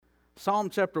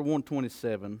Psalm chapter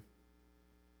 127,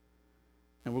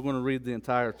 and we're going to read the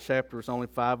entire chapter. It's only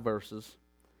 5 verses.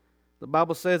 The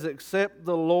Bible says, "Except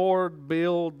the Lord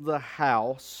build the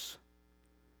house,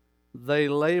 they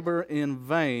labor in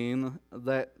vain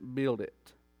that build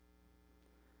it.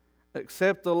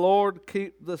 Except the Lord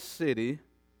keep the city,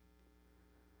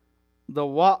 the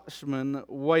watchman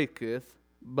waketh,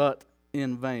 but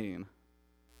in vain.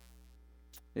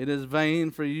 It is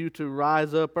vain for you to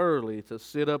rise up early, to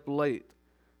sit up late,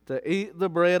 to eat the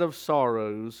bread of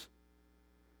sorrows,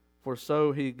 for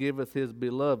so he giveth his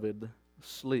beloved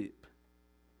sleep.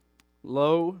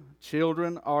 Lo,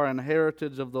 children are an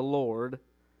heritage of the Lord,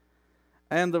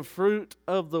 and the fruit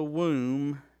of the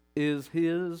womb is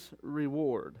his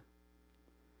reward.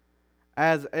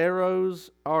 As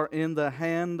arrows are in the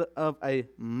hand of a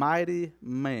mighty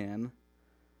man,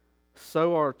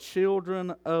 so are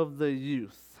children of the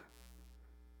youth.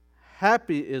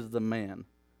 Happy is the man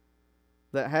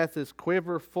that hath his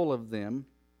quiver full of them.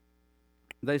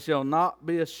 They shall not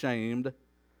be ashamed,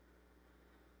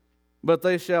 but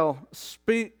they shall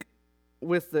speak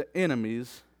with the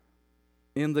enemies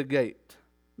in the gate."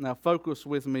 Now focus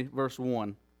with me, verse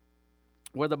 1,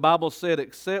 where the Bible said,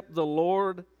 "Except the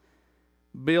Lord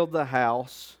build the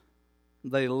house,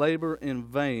 they labor in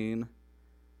vain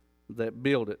that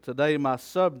build it." Today my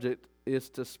subject is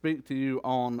to speak to you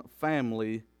on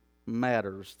family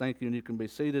matters. Thank you, and you can be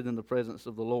seated in the presence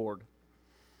of the Lord.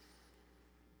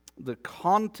 The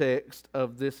context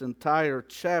of this entire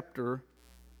chapter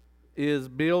is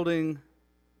building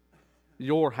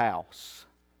your house.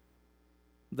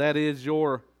 That is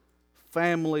your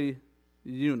family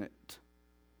unit.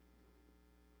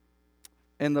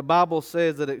 And the Bible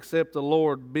says that except the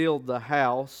Lord build the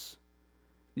house,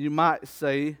 you might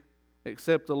say,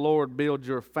 except the Lord build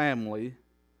your family,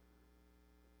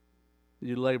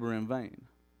 you labor in vain.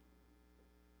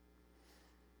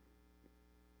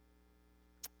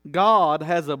 God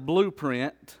has a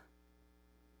blueprint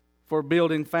for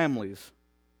building families.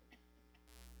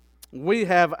 We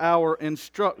have our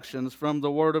instructions from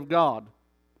the Word of God.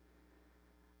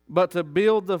 But to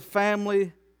build the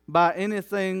family by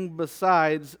anything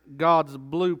besides God's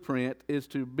blueprint is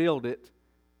to build it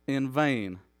in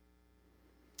vain.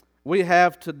 We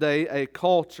have today a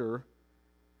culture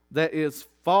that is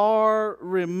far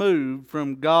removed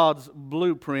from God's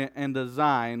blueprint and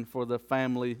design for the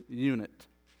family unit.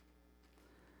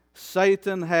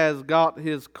 Satan has got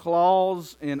his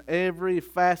claws in every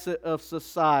facet of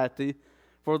society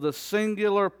for the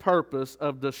singular purpose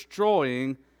of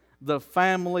destroying the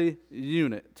family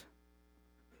unit.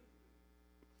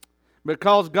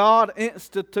 Because God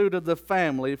instituted the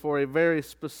family for a very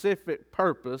specific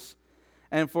purpose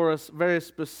and for a very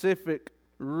specific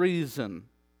reason.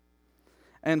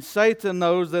 And Satan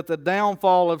knows that the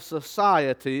downfall of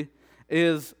society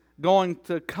is going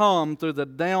to come through the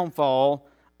downfall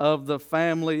of the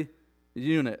family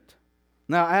unit.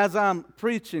 Now, as I'm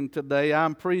preaching today,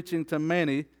 I'm preaching to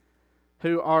many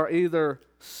who are either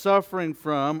suffering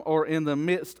from or in the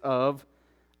midst of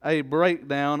a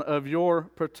breakdown of your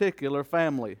particular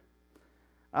family.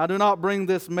 I do not bring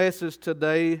this message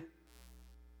today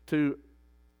to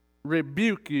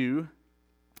rebuke you,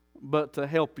 but to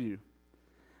help you.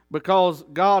 Because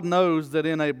God knows that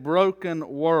in a broken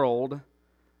world,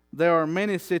 there are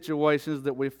many situations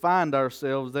that we find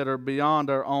ourselves that are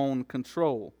beyond our own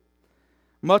control.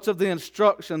 Much of the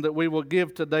instruction that we will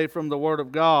give today from the Word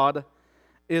of God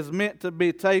is meant to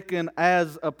be taken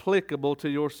as applicable to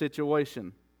your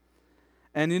situation.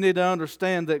 And you need to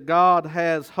understand that God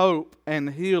has hope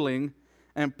and healing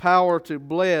and power to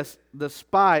bless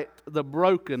despite the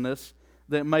brokenness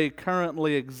that may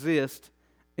currently exist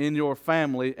in your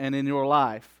family and in your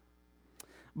life.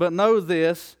 But know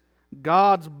this,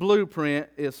 God's blueprint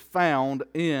is found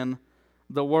in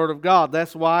the Word of God.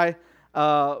 That's why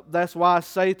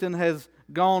Satan has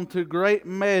gone to great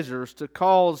measures to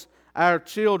cause our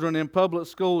children in public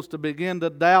schools to begin to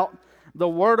doubt the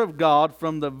Word of God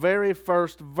from the very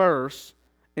first verse,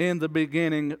 "In the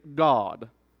beginning, God."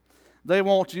 They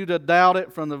want you to doubt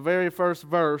it from the very first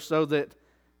verse so that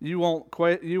you won't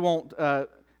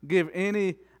give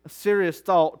any serious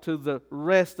thought to the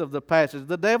rest of the passage.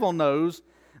 The devil knows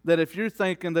that if you're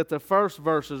thinking that the first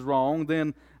verse is wrong,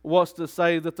 then what's to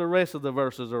say that the rest of the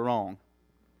verses are wrong?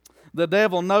 The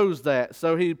devil knows that,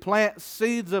 so he plants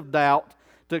seeds of doubt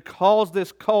to cause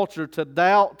this culture to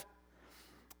doubt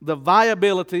the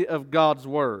viability of God's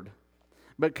Word.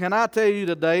 But can I tell you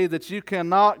today that you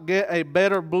cannot get a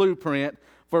better blueprint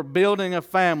for building a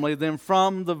family than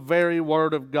from the very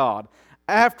Word of God?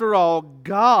 After all,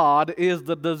 God is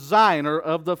the designer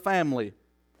of the family.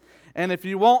 And if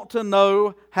you want to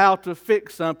know how to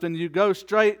fix something, you go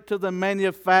straight to the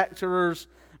manufacturer's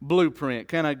blueprint.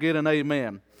 Can I get an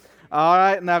amen? All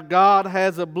right, now God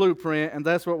has a blueprint, and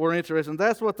that's what we're interested in.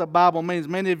 That's what the Bible means.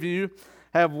 Many of you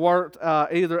have worked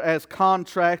either as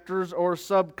contractors or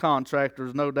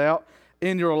subcontractors, no doubt,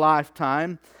 in your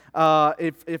lifetime.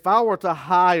 If I were to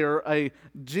hire a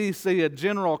GC, a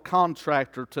general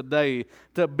contractor today,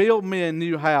 to build me a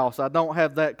new house, I don't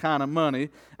have that kind of money,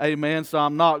 amen, so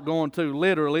I'm not going to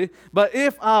literally. But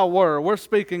if I were, we're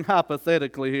speaking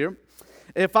hypothetically here,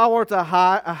 if I were to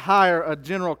hire a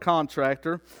general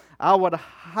contractor, I would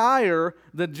hire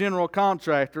the general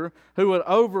contractor who would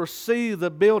oversee the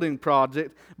building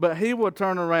project, but he would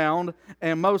turn around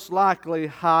and most likely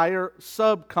hire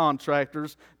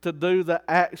subcontractors to do the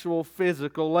actual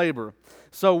physical labor.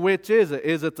 So which is it?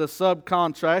 Is it the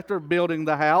subcontractor building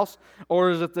the house,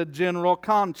 or is it the general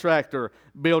contractor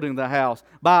building the house?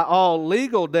 By all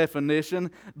legal definition,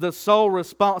 the sole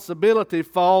responsibility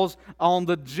falls on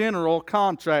the general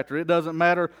contractor. It doesn't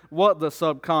matter what the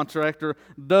subcontractor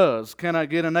does. Can I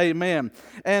get an amen?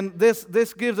 And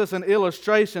this gives us an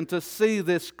illustration to see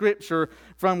this scripture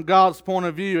from God's point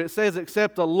of view. It says,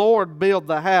 except the Lord build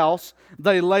the house,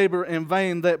 they labor in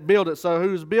vain that build it. So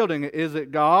who's building it? Is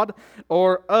it God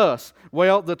or us?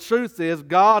 Well, the truth is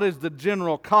God is the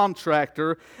general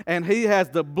contractor, and He has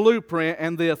the blueprint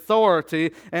and the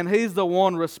authority, and He's the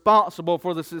one responsible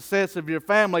for the success of your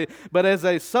family. But as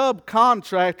a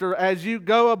subcontractor, as you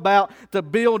go about to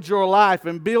build your life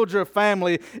and build your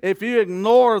family, if you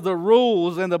ignore the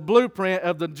rules and the blueprint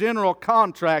of the general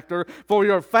contractor for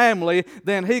your family,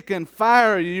 then he can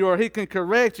fire you, or he can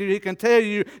correct you. He can tell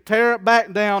you, tear it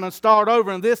back down and start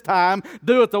over, and this time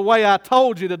do it the way I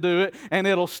told you to do it, and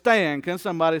it'll stand. Can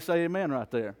somebody say amen right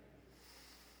there?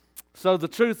 So the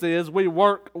truth is, we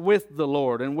work with the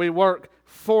Lord and we work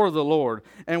for the Lord,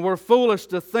 and we're foolish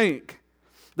to think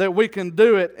that we can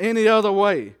do it any other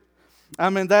way. I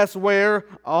mean, that's where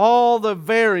all the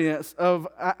variants of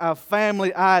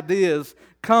family ideas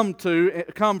come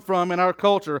from in our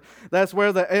culture. That's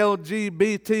where the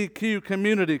LGBTQ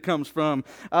community comes from.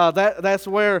 That's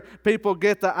where people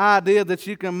get the idea that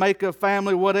you can make a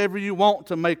family whatever you want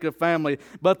to make a family.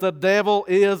 But the devil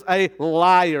is a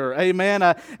liar. Amen.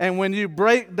 And when you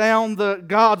break down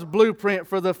God's blueprint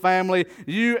for the family,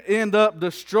 you end up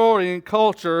destroying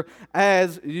culture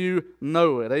as you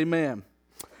know it. Amen.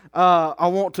 I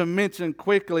want to mention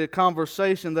quickly a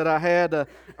conversation that I had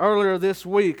earlier this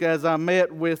week as I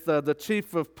met with the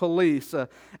chief of police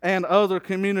and other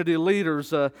community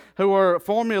leaders who are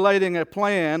formulating a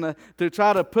plan to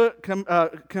try to put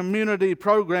community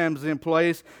programs in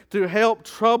place to help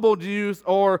troubled youth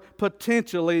or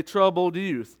potentially troubled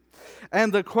youth.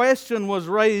 And the question was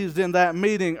raised in that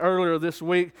meeting earlier this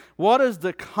week: what is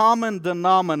the common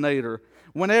denominator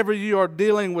whenever you are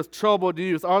dealing with troubled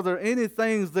youth? Are there any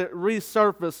things that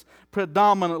resurface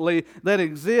predominantly that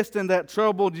exist in that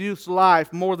troubled youth's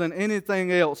life more than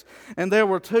anything else? And there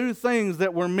were two things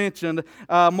that were mentioned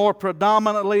more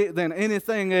predominantly than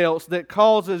anything else that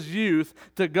causes youth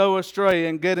to go astray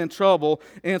and get in trouble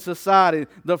in society.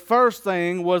 The first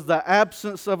thing was the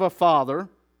absence of a father,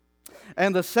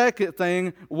 and the second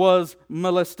thing was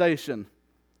molestation,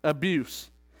 abuse.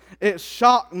 It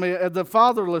shocked me. The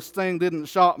fatherless thing didn't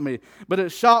shock me, but it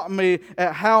shocked me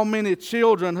at how many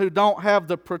children who don't have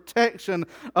the protection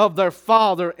of their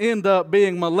father end up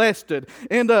being molested,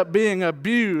 end up being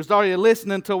abused. Are you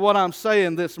listening to what I'm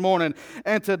saying this morning?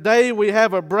 And today we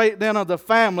have a breakdown of the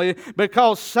family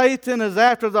because Satan is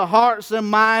after the hearts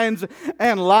and minds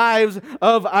and lives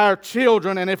of our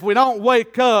children. And if we don't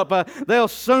wake up, they'll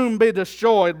soon be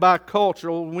destroyed by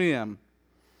cultural whim.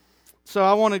 So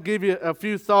I want to give you a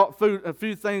few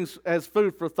things as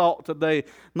food for thought today.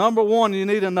 Number one, you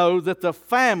need to know that the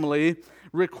family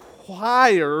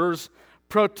requires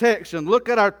protection. Look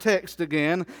at our text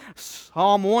again.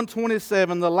 Psalm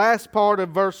 127, the last part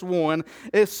of verse 1.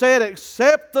 It said,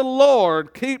 except the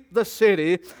Lord keep the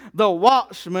city, the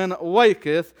watchman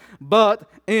waketh, but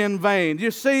in vain.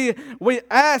 You see, we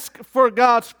ask for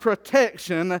God's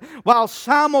protection while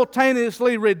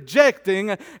simultaneously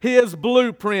rejecting His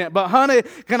blueprint. But honey,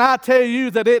 can I tell you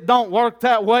that it don't work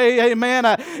that way? Amen.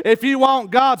 If you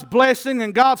want God's blessing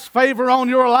and God's favor on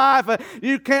your life,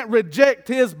 you can't reject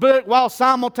His book while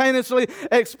simultaneously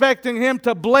expecting Him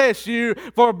to bless you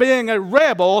for being a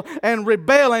rebel and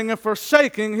rebelling and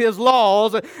forsaking His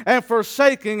laws and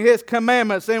forsaking His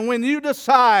commandments. And when you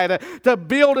decide to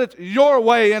build it your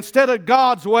way instead of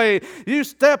God's way, you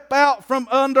step out from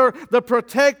under the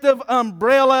protective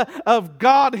umbrella of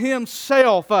God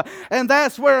Himself. And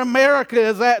that's where America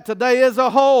is at today as a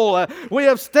whole. We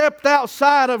have stepped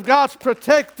outside of God's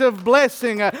protective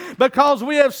blessing because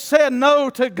we have said no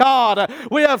to God.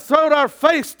 We have thrown our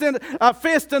fist in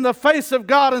the face of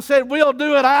God and said we'll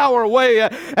do it our way.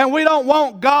 And we don't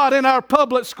want God in our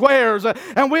public squares.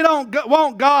 And we don't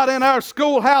want God in our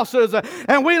schoolhouses.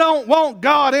 And we don't want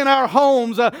God in our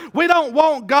homes. We don't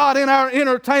want God in our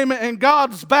entertainment. And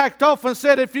God's backed off and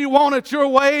said, if you want it your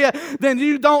way, then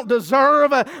you don't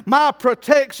deserve my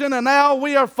protection. And now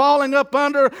we are falling up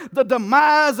under the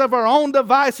demise of our own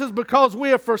devices because we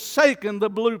have forsaken the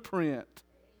blueprint.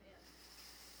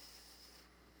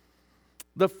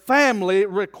 The family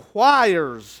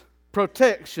requires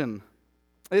protection.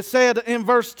 It said in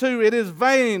verse 2, it is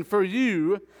vain for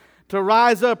you to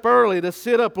rise up early, to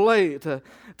sit up late,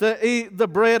 to eat the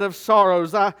bread of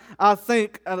sorrows. I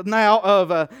think now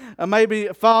of maybe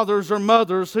fathers or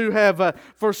mothers who have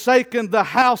forsaken the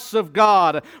house of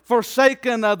God,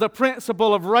 forsaken the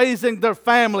principle of raising their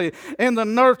family in the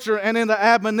nurture and in the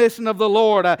admonition of the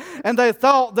Lord. And they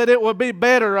thought that it would be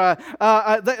better.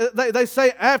 They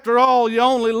say, after all, you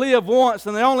only live once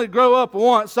and they only grow up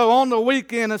once. So on the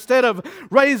weekend, instead of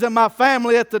raising my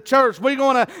family at the church, we're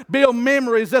going to build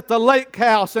memories at the lake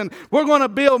house, and we're going to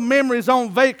build memories on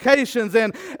vacations,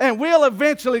 and we'll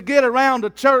eventually get around to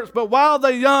church. But while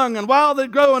they're young and while they're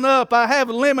growing up, I have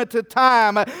limited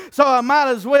time, so I might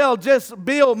as well just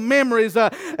build memories.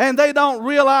 And they don't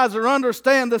realize or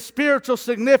understand the spiritual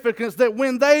significance that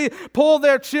when they pull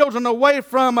their children away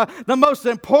from the most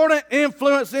important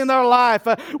influence in their life,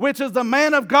 which is the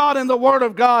man of God and the Word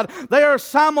of God, they are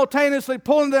simultaneously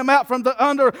pulling them out from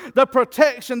under the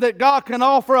protection that God can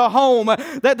offer a home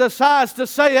that decides to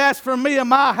say, as for me and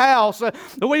my house,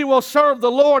 we will serve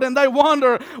the Lord. And they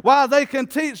wonder why they can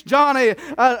teach Johnny,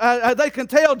 they can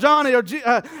tell Johnny or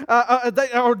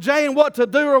Jane what to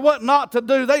do or what not to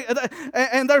do.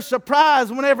 And they're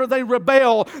surprised whenever they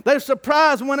rebel. They're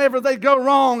surprised whenever they go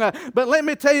wrong. But let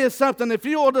me tell you something. If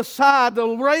you will decide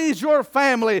to raise your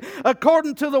family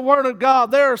according to the Word of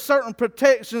God, there are certain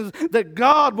protections that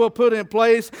God will put in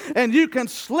place, and you can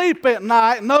sleep at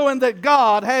night knowing that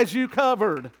God has you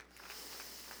covered.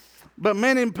 But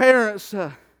many parents,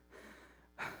 it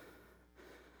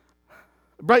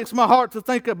breaks my heart to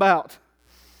think about,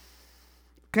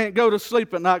 can't go to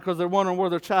sleep at night because they're wondering where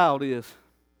their child is.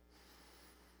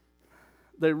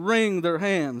 They wring their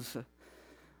hands.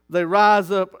 They rise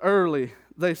up early.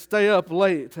 They stay up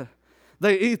late.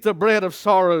 They eat the bread of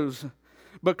sorrows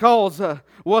because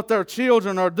what their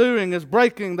children are doing is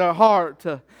breaking their heart.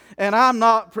 And I'm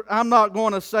not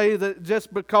going to say that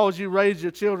just because you raise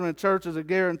your children in church is a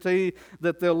guarantee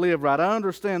that they'll live right. I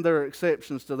understand there are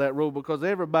exceptions to that rule because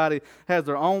everybody has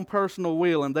their own personal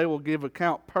will and they will give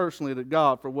account personally to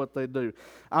God for what they do.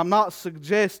 I'm not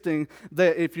suggesting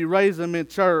that if you raise them in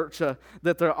church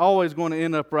that they're always going to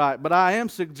end up right. But I am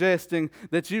suggesting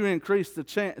that you increase the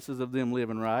chances of them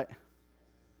living right.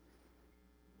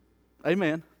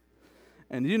 Amen.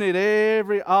 And you need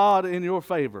every odd in your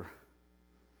favor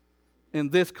in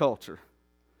this culture.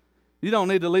 You don't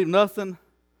need to leave nothing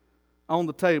on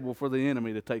the table for the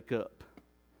enemy to take up.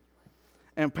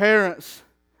 And parents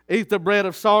eat the bread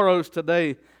of sorrows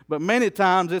today, but many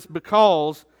times it's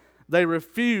because they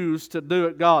refuse to do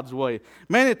it God's way.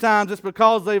 Many times it's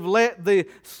because they've let the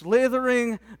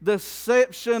slithering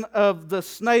deception of the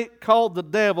snake called the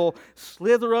devil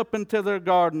slither up into their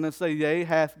garden and say, yea,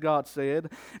 hath God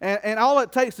said. And all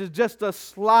it takes is just a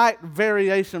slight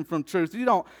variation from truth. You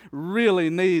don't really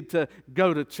need to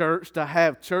go to church to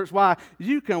have church. Why?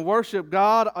 You can worship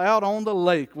God out on the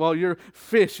lake while you're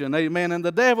fishing. Amen. And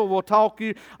the devil will talk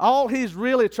you. All he's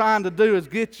really trying to do is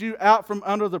get you out from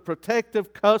under the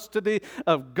protective custody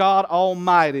of God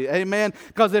Almighty. Amen.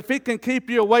 Because if He can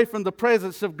keep you away from the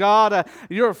presence of God,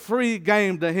 you're free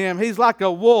game to Him. He's like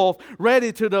a wolf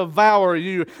ready to devour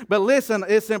you. But listen,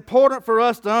 it's important for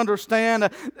us to understand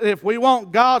if we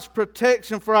want God's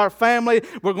protection for our family,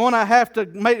 we're going to have to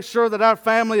make sure that our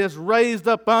family is raised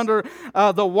up under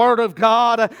the Word of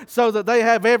God so that they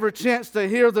have every chance to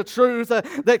hear the truth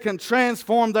that can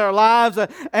transform their lives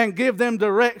and give them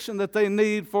direction that they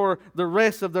need for the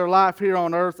rest of their life here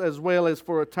on earth as well as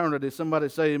for eternity. Somebody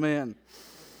say amen.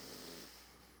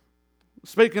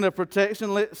 Speaking of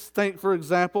protection, let's think, for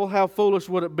example, how foolish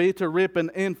would it be to rip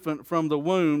an infant from the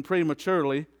womb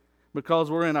prematurely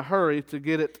because we're in a hurry to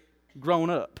get it grown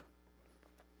up.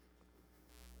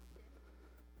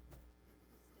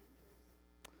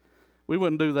 We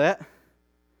wouldn't do that.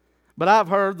 But I've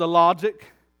heard the logic,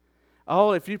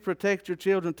 oh, if you protect your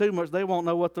children too much, they won't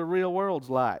know what the real world's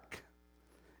like.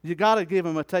 You got to give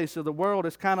them a taste of the world.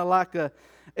 It's kind of like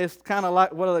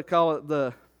what do they call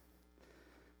it?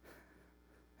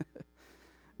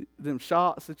 Them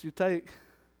shots that you take.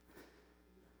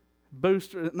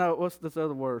 Booster. No, what's this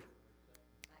other word?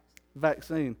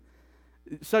 Vaccine.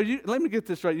 So let me get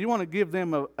this right. You want to give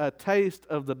them a taste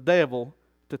of the devil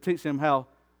to teach them how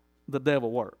the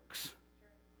devil works.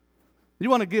 You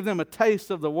want to give them a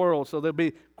taste of the world so they'll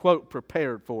be, quote,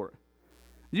 prepared for it.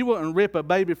 You wouldn't rip a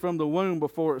baby from the womb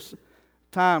before it's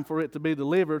time for it to be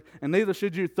delivered, and neither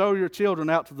should you throw your children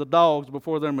out to the dogs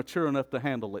before they're mature enough to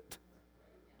handle it.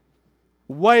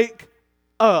 Wake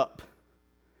up.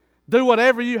 Do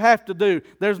whatever you have to do.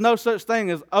 There's no such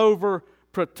thing as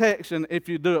overprotection if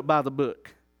you do it by the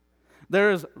book.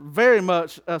 There is very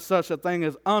much such a thing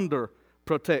as under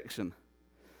protection.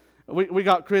 We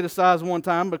got criticized one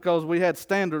time because we had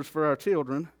standards for our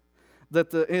children that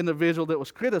the individual that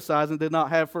was criticizing did not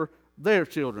have for their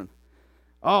children.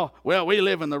 Oh, well, we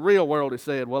live in the real world, he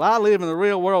said. Well, I live in the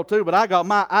real world too, but I got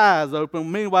my eyes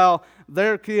open. Meanwhile,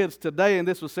 their kids today, and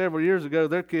this was several years ago,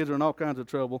 their kids are in all kinds of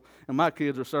trouble, and my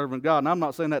kids are serving God. And I'm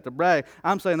not saying that to brag.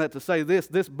 I'm saying that to say this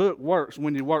book works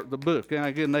when you work the book. Can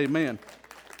I get an amen?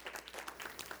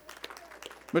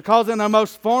 Because in their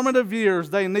most formative years,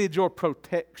 they need your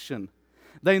protection.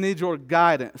 They need your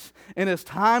guidance. And it's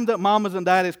time that mamas and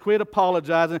daddies quit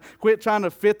apologizing, quit trying to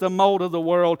fit the mold of the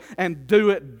world, and do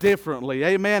it differently.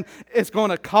 Amen? It's going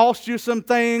to cost you some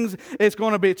things. It's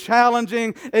going to be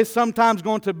challenging. It's sometimes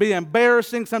going to be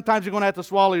embarrassing. Sometimes you're going to have to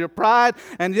swallow your pride.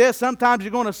 And yes, sometimes you're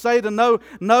going to say to no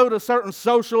to certain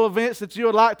social events that you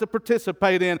would like to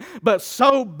participate in. But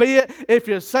so be it if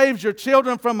it saves your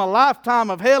children from a lifetime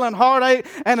of hell and heartache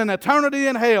and an eternity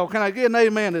in hell. Can I get an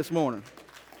amen this morning?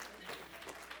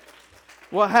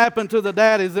 What happened to the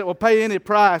daddies that will pay any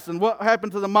price? And what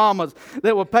happened to the mamas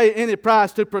that will pay any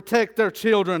price to protect their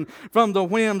children from the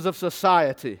whims of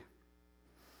society?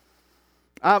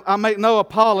 I make no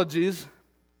apologies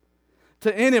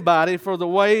to anybody for the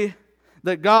way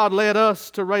that God led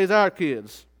us to raise our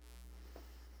kids.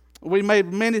 We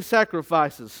made many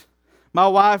sacrifices. My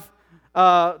wife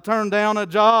turned down a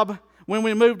job when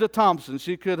we moved to Thompson.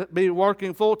 She could be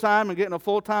working full-time and getting a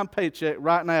full-time paycheck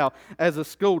right now as a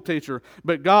school teacher.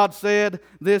 But God said,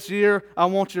 this year, I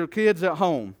want your kids at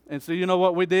home. And so you know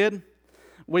what we did?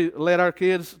 We let our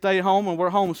kids stay home, and we're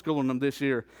homeschooling them this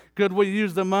year. Could we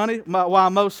use the money? Why,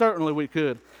 most certainly we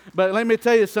could. But let me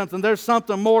tell you something. There's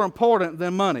something more important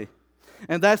than money.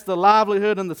 And that's the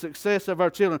livelihood and the success of our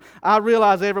children. I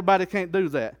realize everybody can't do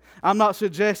that. I'm not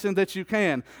suggesting that you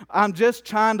can. I'm just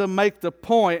trying to make the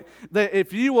point that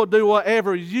if you will do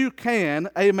whatever you can,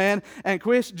 amen, and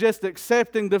quit just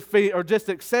accepting defeat or just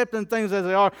accepting things as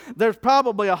they are, there's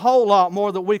probably a whole lot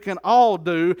more that we can all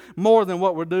do more than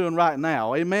what we're doing right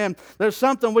now, amen. There's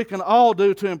something we can all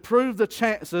do to improve the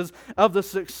chances of the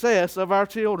success of our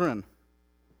children.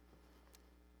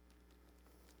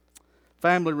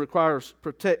 Family requires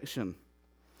protection.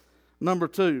 Number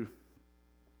 2.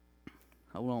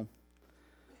 Hold on.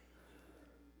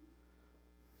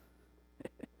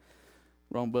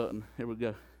 Wrong button. Here we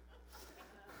go.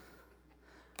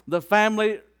 The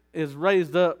family is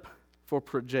raised up for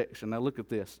projection. Now look at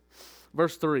this.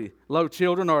 Verse 3. Lo,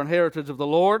 children are an heritage of the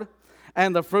Lord,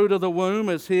 and the fruit of the womb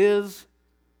is His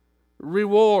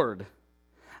reward.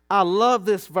 I love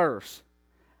this verse.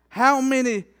 How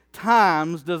many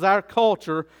times does our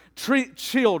culture treat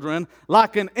children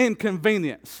like an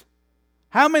inconvenience?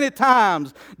 How many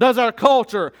times does our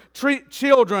culture treat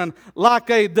children like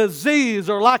a disease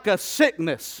or like a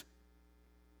sickness?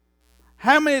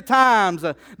 How many times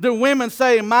do women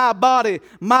say, my body,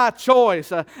 my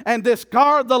choice, and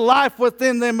discard the life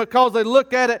within them because they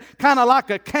look at it kind of like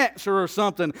a cancer or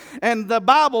something? And the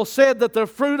Bible said that the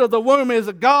fruit of the womb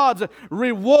is God's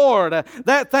reward.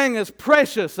 That thing is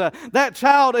precious. That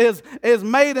child is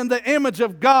made in the image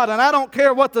of God. And I don't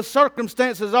care what the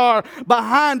circumstances are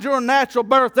behind your natural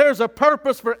birth. There's a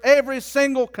purpose for every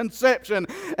single conception.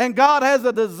 And God has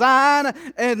a design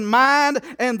in mind,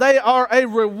 and they are a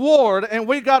reward. And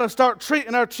we got to start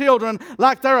treating our children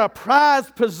like they're a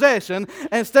prized possession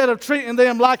instead of treating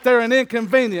them like they're an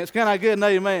inconvenience. Can I get an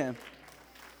amen?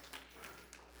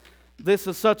 This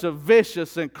is such a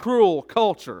vicious and cruel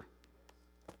culture.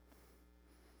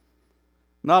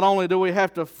 Not only do we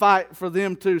have to fight for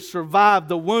them to survive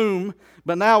the womb,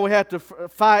 but now we have to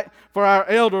fight for our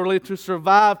elderly to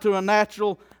survive to a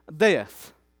natural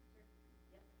death.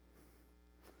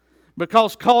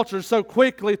 because culture is so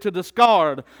quickly to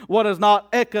discard what is not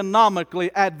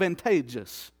economically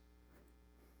advantageous.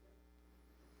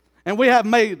 And we have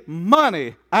made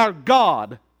money our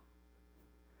God.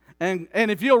 And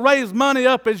if you'll raise money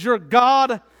up as your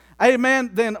God,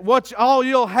 amen, then all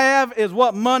you'll have is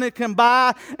what money can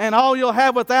buy, and all you'll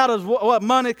have without is what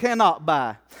money cannot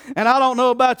buy. And I don't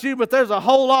know about you, but there's a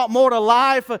whole lot more to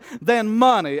life than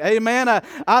money. Amen.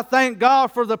 I thank God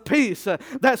for the peace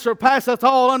that surpasseth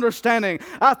all understanding.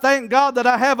 I thank God that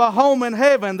I have a home in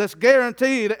heaven that's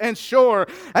guaranteed and sure.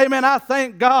 Amen. I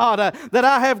thank God that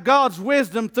I have God's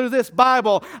wisdom through this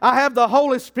Bible. I have the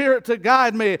Holy Spirit to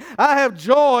guide me. I have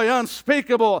joy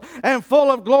unspeakable and full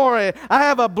of glory. I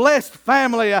have a blessed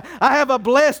family. I have a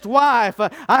blessed wife.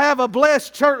 I have a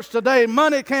blessed church today.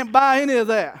 Money can't buy any of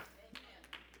that.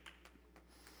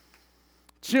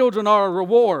 Children are a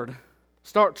reward.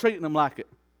 Start treating them like it.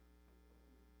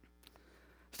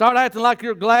 Start acting like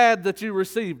you're glad that you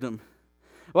received them.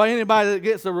 Well, anybody that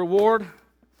gets a reward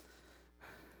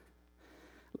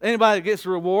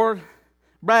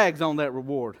brags on that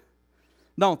reward,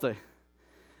 don't they?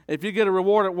 If you get a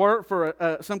reward at work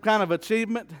for some kind of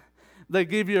achievement, they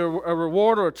give you a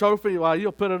reward or a trophy. Well,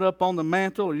 you'll put it up on the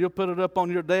mantle or you'll put it up on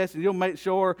your desk, and you'll make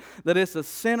sure that it's a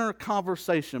center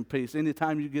conversation piece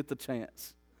anytime you get the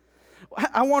chance.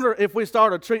 I wonder if we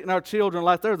started treating our children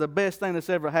like they're the best thing that's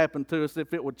ever happened to us,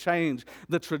 if it would change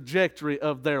the trajectory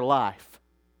of their life.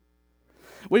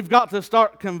 We've got to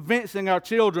start convincing our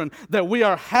children that we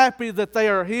are happy that they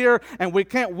are here and we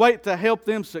can't wait to help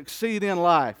them succeed in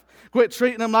life. Quit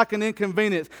treating them like an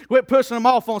inconvenience. Quit pushing them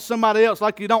off on somebody else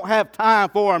like you don't have time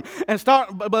for them. And start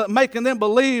making them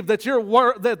believe that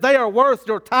that they are worth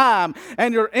your time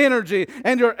and your energy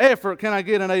and your effort. Can I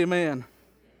get an amen?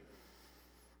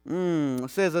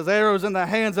 It says, as arrows in the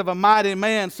hands of a mighty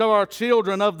man, so are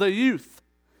children of the youth.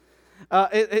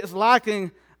 It's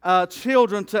liking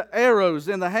children to arrows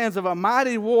in the hands of a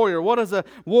mighty warrior. What does a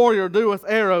warrior do with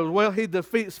arrows? Well, he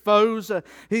defeats foes.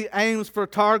 He aims for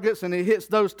targets and he hits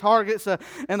those targets.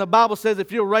 And the Bible says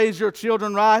if you raise your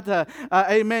children right,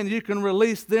 amen, you can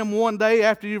release them one day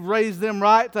after you've raised them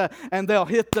right, and they'll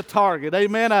hit the target.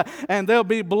 Amen. And they'll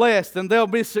be blessed and they'll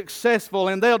be successful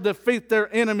and they'll defeat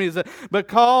their enemies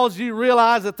because you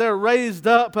realize that they're raised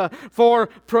up for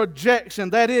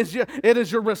projection. That is, it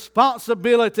is your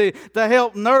responsibility to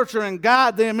help nurture and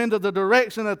guide them into the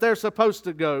direction that they're supposed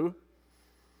to go.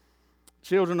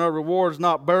 Children are rewards,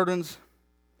 not burdens.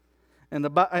 And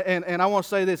I want to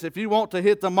say this, if you want to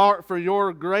hit the mark for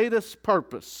your greatest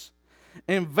purpose,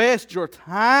 invest your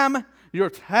time, your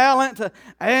talent,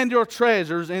 and your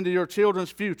treasures into your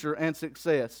children's future and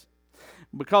success.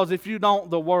 Because if you don't,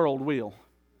 the world will.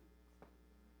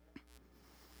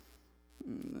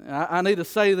 I need to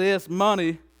say this,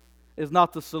 money is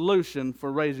not the solution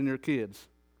for raising your kids.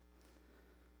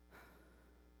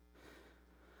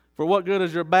 For what good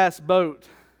is your bass boat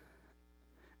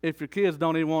if your kids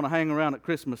don't even want to hang around at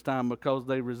Christmas time because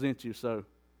they resent you so?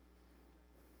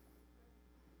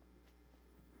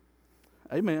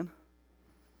 Amen.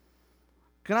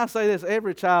 Can I say this?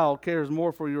 Every child cares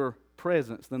more for your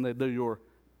presence than they do your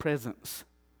presence.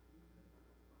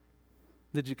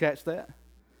 Did you catch that?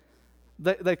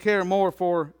 They care more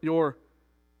for your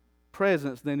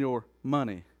presence than your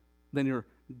money, than your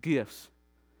gifts.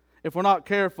 If we're not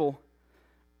careful,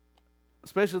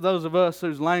 especially those of us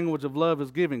whose language of love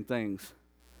is giving things,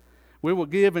 we will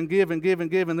give and give and give and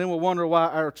give, and then we'll wonder why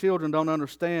our children don't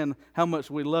understand how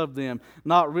much we love them,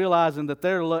 not realizing that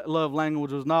their love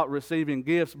language was not receiving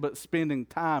gifts, but spending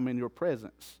time in your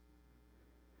presence.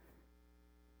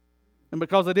 And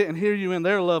because they didn't hear you in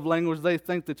their love language, they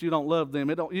think that you don't love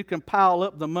them. You can pile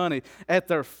up the money at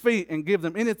their feet and give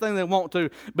them anything they want to,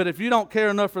 but if you don't care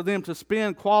enough for them to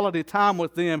spend quality time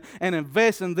with them and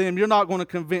invest in them, you're not going to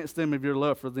convince them of your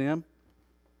love for them.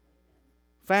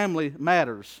 Family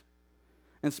matters.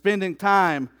 And spending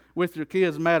time with your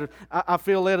kids matters. I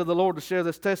feel led of the Lord to share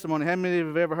this testimony. How many of you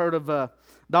have ever heard of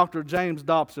Dr. James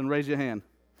Dobson? Raise your hand.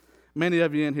 Many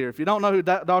of you in here. If you don't know who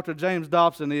Dr. James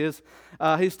Dobson is,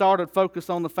 he started Focus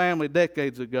on the Family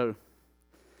decades ago.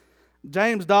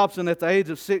 James Dobson, at the age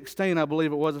of 16, I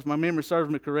believe it was, if my memory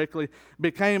serves me correctly,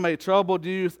 became a troubled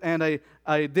youth and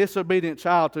a disobedient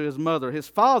child to his mother. His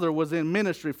father was in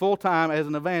ministry full-time as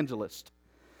an evangelist.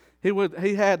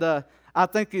 He had, I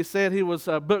think he said he was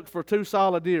booked for 2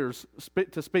 solid years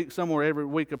to speak somewhere every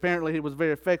week. Apparently he was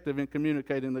very effective in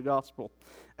communicating the gospel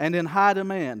and in high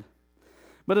demand.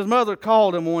 But his mother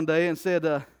called him one day and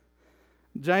said,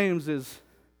 James is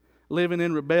living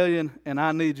in rebellion and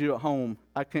I need you at home.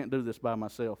 I can't do this by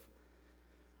myself.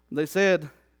 They said,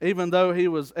 even though he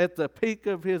was at the peak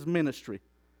of his ministry,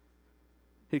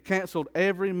 he canceled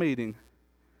every meeting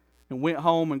and went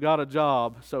home and got a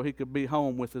job so he could be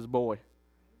home with his boy.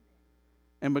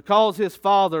 And because his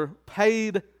father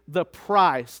paid the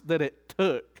price that it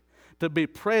took to be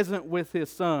present with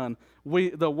his son,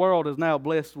 the world is now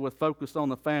blessed with Focus on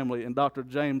the Family and Dr.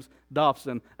 James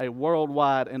Dobson, a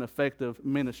worldwide and effective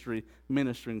ministry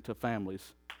ministering to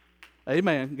families.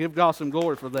 Amen. Give God some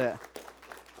glory for that.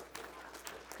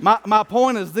 My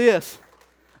point is this.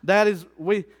 Daddies,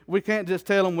 we can't just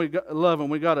tell them we love them.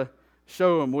 We got to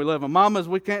show them we love them. Mamas,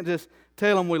 we can't just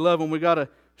tell them we love them. We got to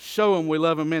show them we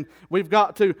love them. And we've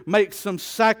got to make some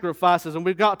sacrifices, and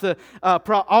we've got to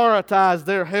prioritize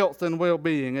their health and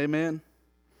well-being. Amen.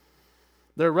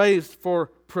 They're raised for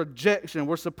projection.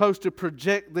 We're supposed to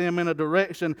project them in a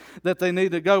direction that they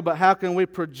need to go, but how can we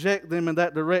project them in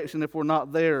that direction if we're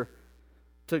not there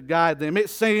to guide them? It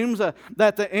seems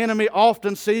that the enemy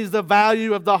often sees the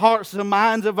value of the hearts and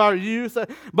minds of our youth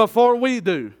before we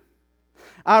do.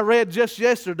 I read just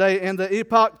yesterday in the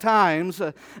Epoch Times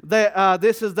that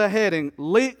this is the heading: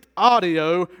 Leaked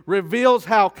audio reveals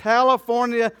how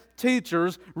California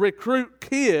teachers recruit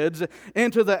kids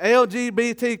into the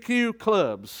LGBTQ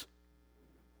clubs.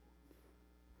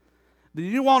 Do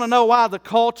you want to know why the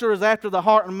culture is after the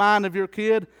heart and mind of your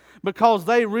kid? Because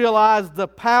they realize the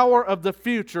power of the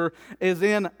future is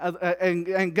in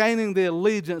gaining the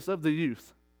allegiance of the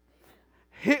youth.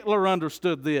 Hitler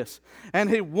understood this, and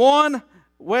he won.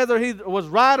 Whether he was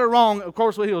right or wrong, of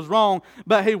course he was wrong,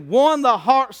 but he won the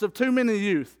hearts of too many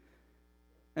youth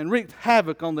and wreaked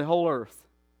havoc on the whole earth,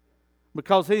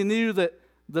 because he knew that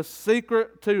the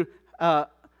secret to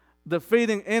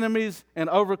defeating enemies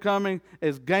and overcoming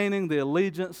is gaining the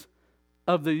allegiance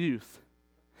of the youth.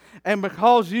 And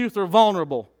because youth are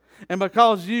vulnerable, and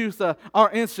because youth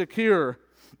are insecure,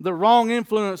 the wrong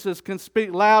influences can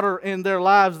speak louder in their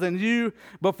lives than you.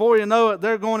 Before you know it,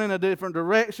 they're going in a different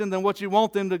direction than what you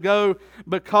want them to go,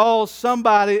 because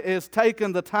somebody is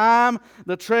taking the time,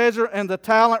 the treasure, and the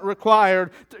talent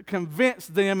required to convince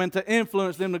them and to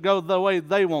influence them to go the way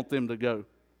they want them to go.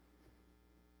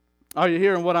 Are you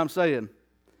hearing what I'm saying?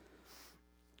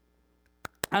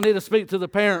 I need to speak to the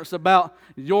parents about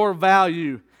your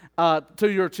value to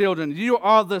your children. You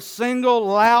are the single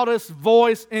loudest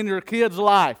voice in your kid's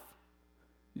life.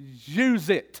 Use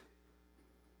it.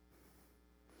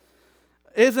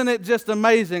 Isn't it just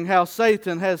amazing how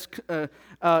Satan has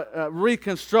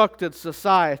reconstructed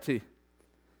society,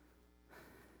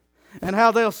 and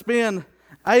how they'll spend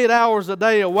 8 hours a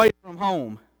day away from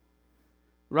home,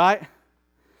 right?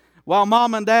 While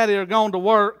mom and daddy are gone to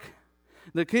work,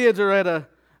 the kids are at a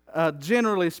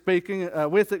generally speaking,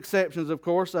 with exceptions of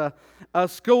course, a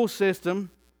school system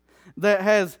that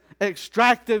has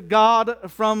extracted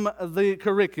God from the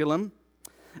curriculum,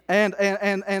 and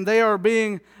they are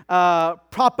being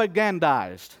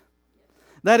propagandized.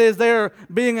 That is, they're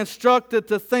being instructed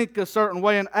to think a certain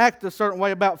way and act a certain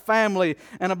way about family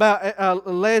and about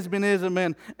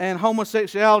lesbianism and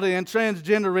homosexuality and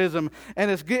transgenderism.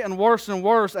 And it's getting worse and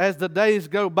worse as the days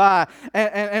go by.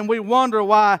 And we wonder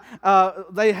why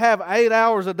they have 8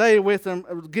 hours a day with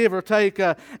them, give or take,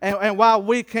 and why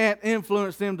we can't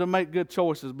influence them to make good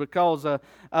choices. Because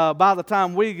by the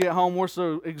time we get home, we're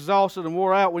so exhausted and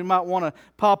wore out, we might want to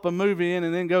pop a movie in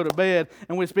and then go to bed.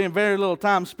 And we spend very little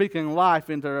time speaking life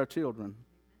into our children.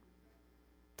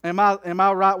 Am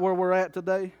I right where we're at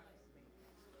today?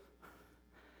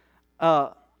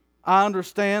 I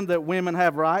understand that women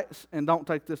have rights, and don't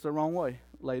take this the wrong way,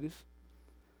 ladies.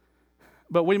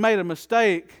 But we made a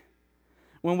mistake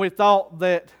when we thought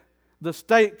that the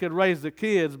state could raise the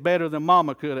kids better than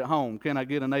mama could at home. Can I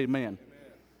get an amen?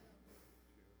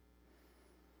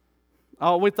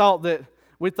 Oh, we thought that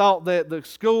the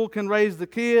school can raise the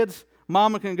kids,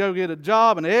 mama can go get a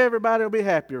job, and everybody will be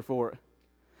happier for it.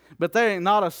 But there ain't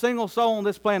not a single soul on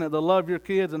this planet that love your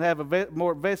kids and have a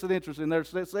more vested interest in their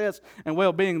success and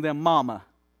well-being than mama.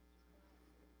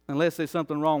 Unless there's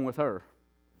something wrong with her.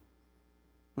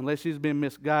 Unless she's been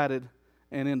misguided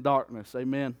and in darkness.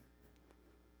 Amen.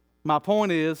 My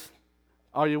point is,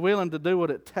 are you willing to do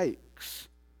what it takes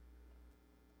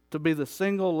to be the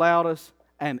single loudest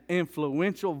and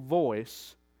influential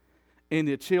voice in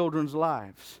your children's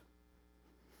lives?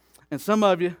 And some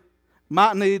of you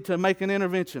might need to make an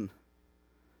intervention.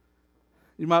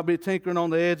 You might be tinkering on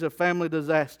the edge of family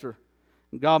disaster.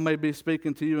 And God may be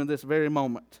speaking to you in this very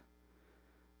moment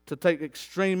to take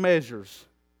extreme measures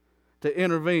to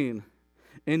intervene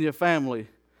in your family,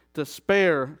 to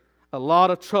spare a lot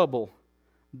of trouble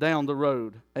down the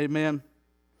road. Amen.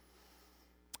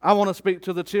 I want to speak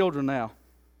to the children now.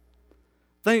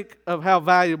 Think of how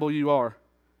valuable you are.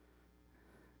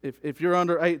 If you're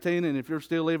under 18 and if you're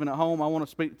still living at home, I want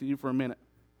to speak to you for a minute.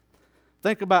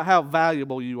 Think about how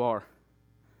valuable you are.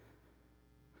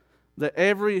 That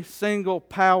every single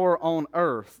power on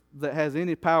earth that has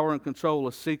any power and control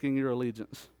is seeking your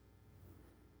allegiance.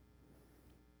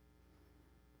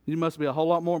 You must be a whole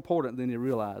lot more important than you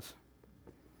realize.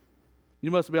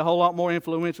 You must be a whole lot more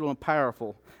influential and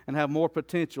powerful and have more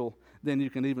potential than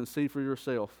you can even see for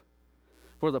yourself.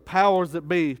 For the powers that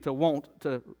be to want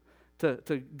to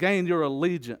gain your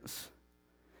allegiance,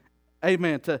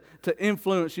 amen, to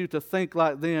influence you to think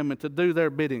like them and to do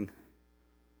their bidding.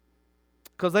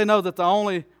 Because they know that the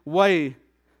only way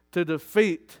to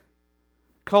defeat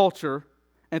culture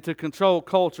and to control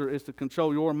culture is to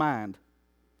control your mind.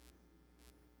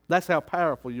 That's how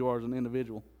powerful you are as an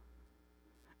individual.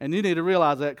 And you need to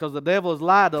realize that, because the devil has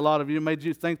lied to a lot of you, made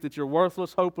you think that you're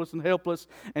worthless, hopeless, and helpless,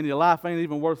 and your life ain't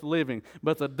even worth living.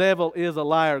 But the devil is a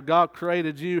liar. God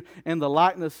created you in the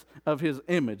likeness of His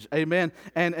image. Amen?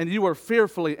 And you are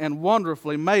fearfully and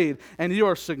wonderfully made, and you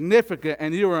are significant,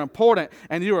 and you are important,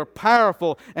 and you are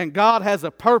powerful, and God has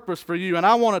a purpose for you. And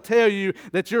I want to tell you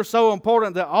that you're so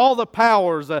important that all the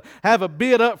powers have a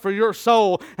bid up for your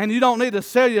soul, and you don't need to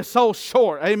sell your soul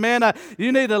short. Amen?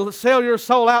 You need to sell your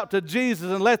soul out to Jesus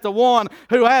and let the one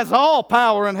who has all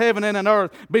power in heaven and in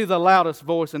earth be the loudest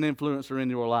voice and influencer in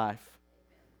your life.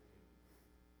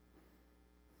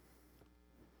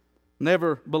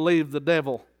 Never believe the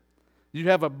devil. You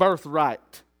have a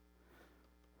birthright.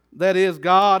 That is,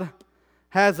 God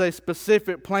has a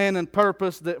specific plan and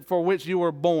purpose for which you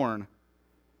were born.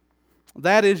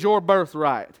 That is your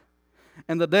birthright.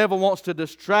 And the devil wants to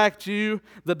distract you.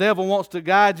 The devil wants to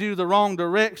guide you the wrong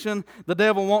direction. The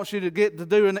devil wants you to get to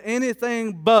doing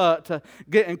anything but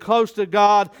getting close to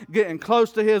God, getting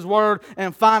close to His Word,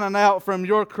 and finding out from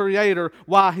your Creator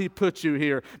why He put you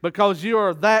here. Because you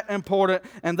are that important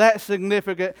and that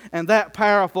significant and that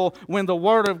powerful when the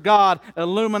Word of God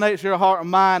illuminates your heart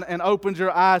and mind and opens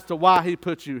your eyes to why He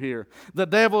put you here. The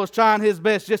devil is trying his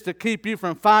best just to keep you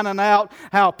from finding out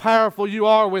how powerful you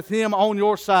are with Him on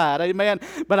your side. Amen.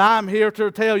 But I'm here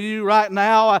to tell you right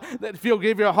now that if you'll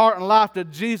give your heart and life to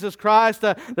Jesus Christ,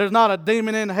 there's not a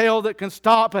demon in hell that can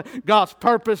stop God's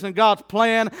purpose and God's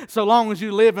plan so long as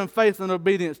you live in faith and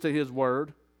obedience to His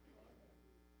Word.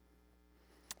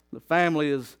 The family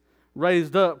is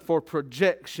raised up for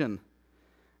projection.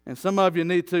 And some of you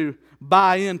need to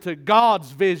buy into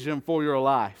God's vision for your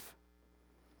life.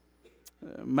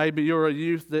 Maybe you're a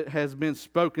youth that has been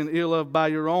spoken ill of by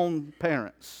your own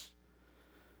parents.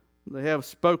 They have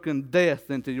spoken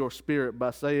death into your spirit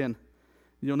by saying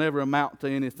you'll never amount to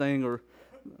anything, or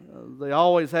they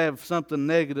always have something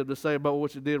negative to say about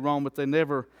what you did wrong, but they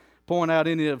never point out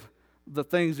any of the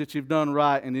things that you've done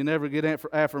right, and you never get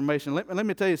affirmation. Let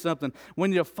me tell you something.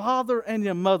 When your father and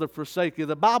your mother forsake you,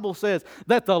 the Bible says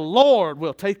that the Lord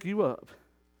will take you up.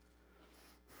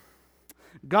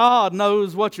 God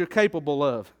knows what you're capable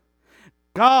of.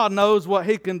 God knows what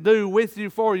He can do with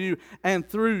you, for you, and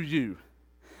through you.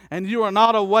 And you are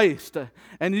not a waste,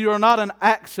 and you are not an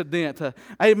accident.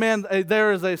 Amen.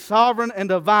 There is a sovereign and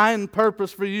divine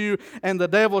purpose for you, and the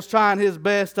devil's trying his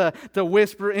best to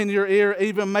whisper in your ear,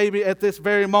 even maybe at this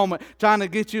very moment, trying to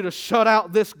get you to shut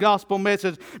out this gospel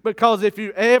message. Because if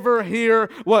you ever hear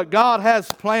what God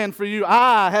has planned for you,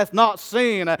 eye hath not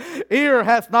seen, ear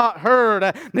hath not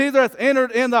heard, neither hath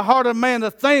entered in the heart of man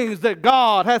the things that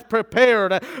God hath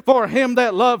prepared for him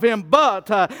that love Him. But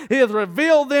He has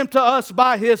revealed them to us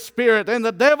by His Spirit. And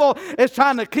the devil is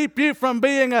trying to keep you from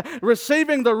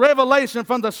receiving the revelation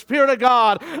from the Spirit of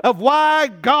God of why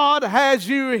God has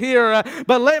you here.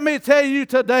 But let me tell you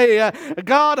today,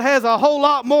 God has a whole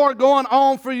lot more going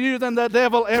on for you than the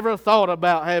devil ever thought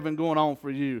about having going on for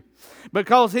you.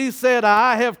 Because He said,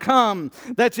 I have come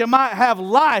that you might have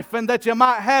life and that you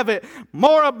might have it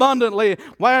more abundantly.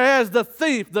 Whereas the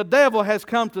thief, the devil, has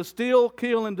come to steal,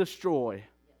 kill, and destroy.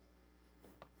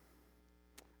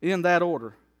 In that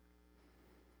order.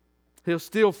 He'll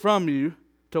steal from you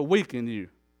to weaken you.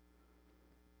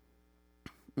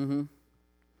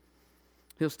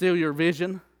 He'll steal your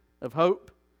vision of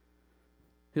hope.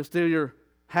 He'll steal your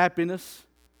happiness.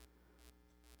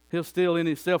 He'll steal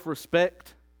any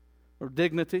self-respect or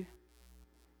dignity.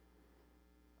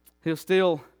 He'll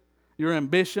steal your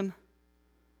ambition.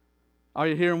 Are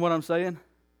you hearing what I'm saying?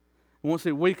 Once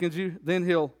he weakens you, then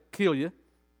he'll kill you.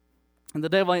 And the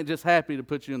devil ain't just happy to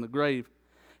put you in the grave.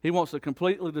 He wants to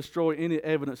completely destroy any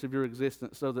evidence of your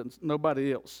existence so that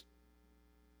nobody else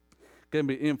can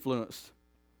be influenced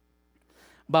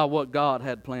by what God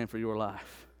had planned for your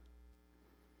life.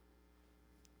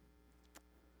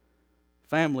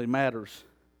 Family matters.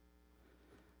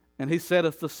 and he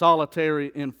setteth the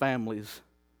solitary in families.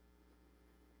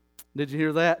 Did you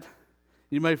hear that?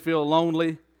 You may feel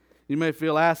lonely. You may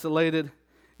feel isolated.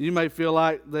 You may feel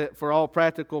like that for all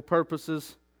practical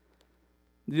purposes,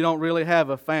 you don't really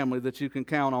have a family that you can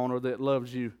count on or that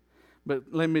loves you. But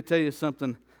let me tell you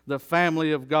something. The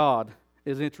family of God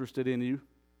is interested in you.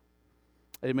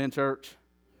 Amen, church?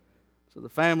 So the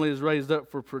family is raised up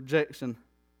for projection.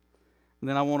 And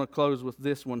then I want to close with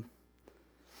this one.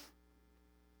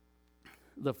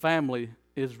 The family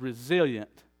is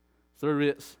resilient through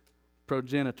its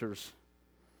progenitors.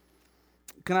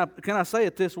 Can I say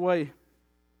it this way?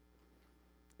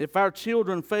 If our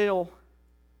children fail,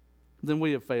 then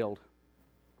we have failed.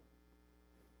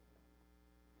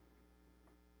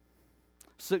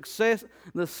 Success,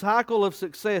 the cycle of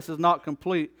success is not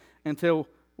complete until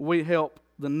we help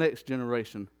the next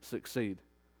generation succeed.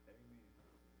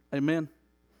 Amen.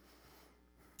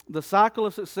 The cycle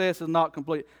of success is not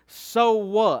complete. So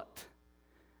what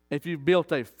if you've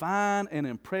built a fine and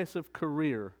impressive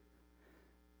career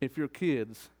if your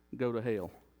kids go to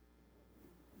hell?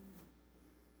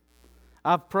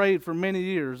 I've prayed for many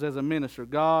years as a minister,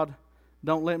 God,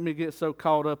 don't let me get so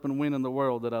caught up in winning the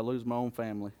world that I lose my own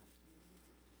family.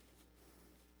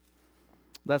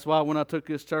 That's why when I took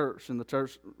this church, and the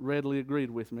church readily agreed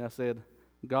with me, I said,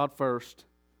 God first,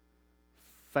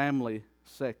 family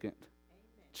second,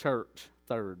 church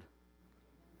third.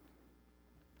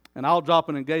 And I'll drop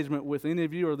an engagement with any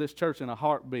of you or this church in a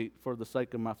heartbeat for the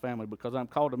sake of my family, because I'm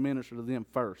called to minister to them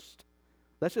first.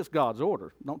 That's just God's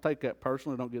order. Don't take that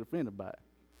personally. Don't get offended by it.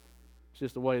 It's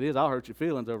just the way it is. I'll hurt your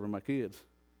feelings over my kids.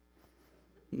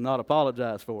 Not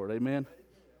apologize for it. Amen?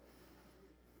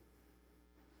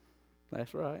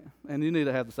 That's right. And you need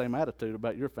to have the same attitude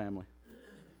about your family.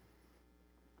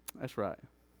 That's right.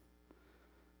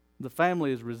 The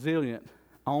family is resilient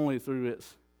only through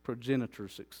its progenitor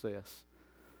success.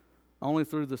 Only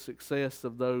through the success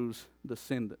of those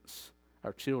descendants,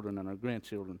 our children and our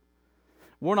grandchildren.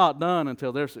 We're not done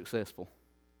until they're successful.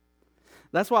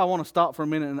 That's why I want to stop for a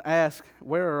minute and ask,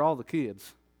 where are all the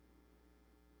kids?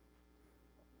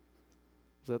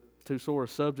 Is that too sore a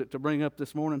subject to bring up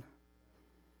this morning?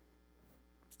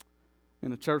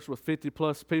 In a church with 50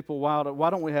 plus people, why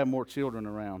don't we have more children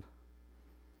around?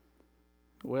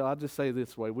 Well, I just say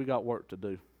this way, we got work to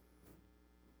do,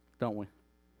 don't we?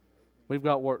 We've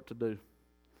got work to do.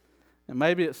 And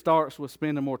maybe it starts with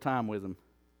spending more time with them.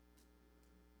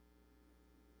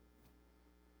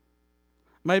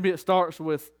 Maybe it starts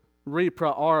with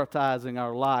reprioritizing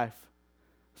our life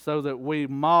so that we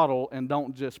model and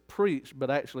don't just preach, but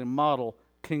actually model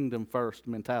kingdom first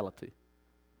mentality.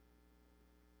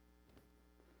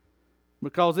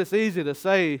 Because it's easy to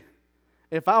say,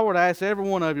 if I were to ask every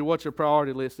one of you what your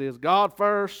priority list is, God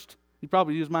first, you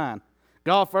probably use mine.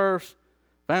 God first,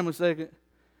 family second,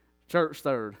 church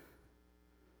third.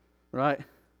 Right?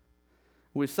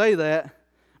 We say that,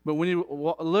 but when you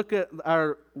look at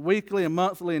our weekly and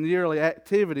monthly and yearly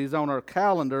activities on our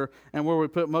calendar and where we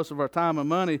put most of our time and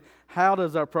money, how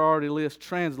does our priority list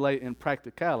translate in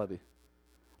practicality?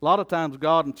 A lot of times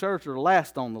God and church are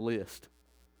last on the list.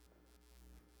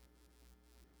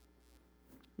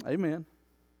 Amen.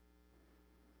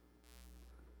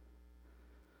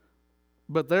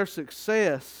 But their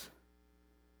success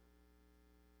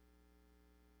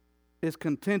is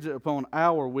contingent upon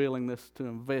our willingness to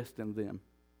invest in them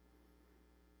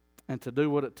and to do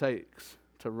what it takes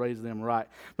to raise them right.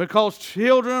 Because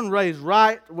children raised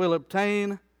right will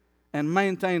obtain and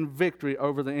maintain victory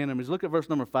over the enemies. Look at verse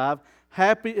number 5.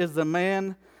 Happy is the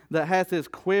man that hath his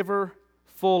quiver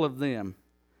full of them.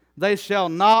 They shall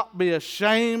not be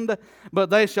ashamed, but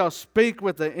they shall speak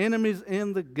with the enemies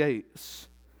in the gates.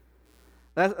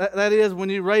 That is, when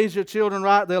you raise your children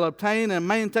right, they'll obtain and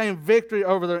maintain victory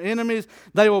over their enemies.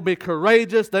 They will be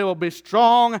courageous. They will be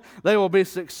strong. They will be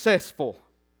successful.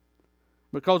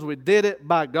 Because we did it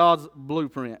by God's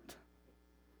blueprint.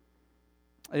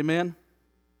 Amen?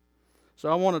 So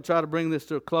I want to try to bring this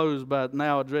to a close by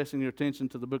now addressing your attention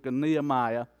to the book of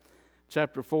Nehemiah,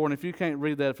 chapter 4. And if you can't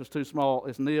read that, if it's too small,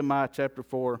 it's Nehemiah chapter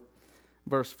 4,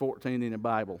 verse 14 in your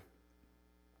Bible.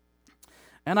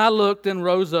 And I looked and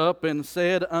rose up and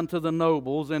said unto the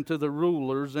nobles and to the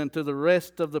rulers and to the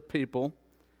rest of the people,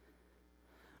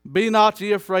 be not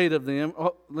ye afraid of them.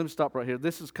 Oh, let me stop right here.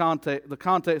 This is context. The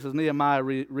context is Nehemiah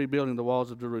rebuilding the walls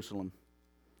of Jerusalem.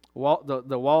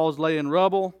 The walls lay in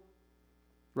rubble,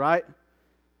 right?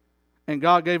 And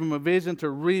God gave him a vision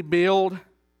to rebuild.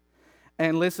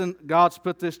 And listen, God's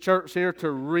put this church here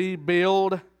to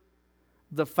rebuild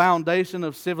the foundation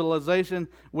of civilization,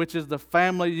 which is the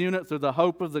family unit through the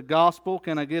hope of the gospel.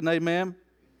 Can I get an amen?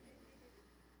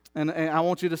 And I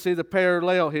want you to see the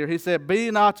parallel here. He said, be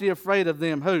not ye afraid of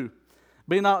them. Who?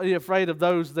 Be not ye afraid of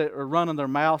those that are running their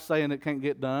mouth saying it can't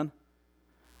get done.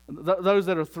 Those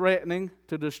that are threatening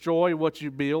to destroy what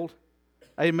you build.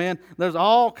 Amen. There's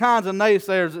all kinds of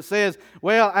naysayers that says,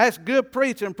 well, that's good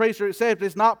preaching, preacher, except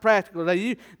it's not practical.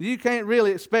 You can't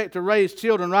really expect to raise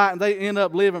children right and they end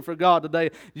up living for God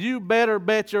today. You better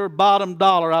bet your bottom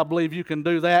dollar I believe you can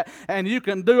do that. And you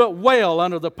can do it well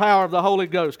under the power of the Holy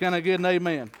Ghost. Can I get an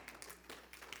amen?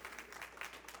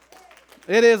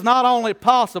 It is not only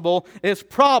possible, it's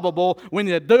probable when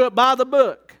you do it by the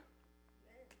book.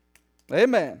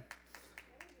 Amen.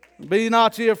 Be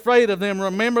not ye afraid of them.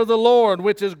 Remember the Lord,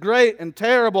 which is great and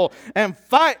terrible, and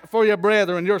fight for your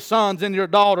brethren, your sons and your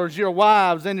daughters, your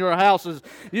wives and your houses.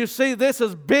 You see, this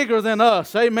is bigger than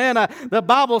us. Amen. The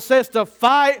Bible says to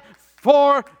fight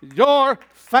for your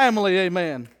family.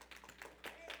 Amen.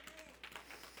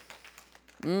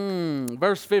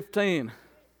 Verse 15.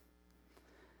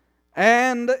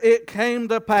 And it came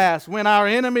to pass, when our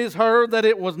enemies heard that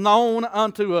it was known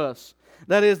unto us,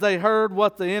 that is, they heard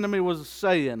what the enemy was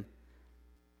saying,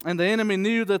 and the enemy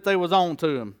knew that they was on to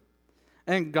him.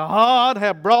 And God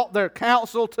had brought their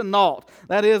counsel to naught.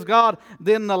 That is, God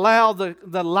didn't allow the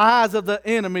lies of the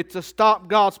enemy to stop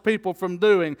God's people from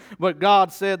doing what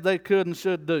God said they could and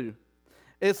should do.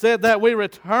 It said that we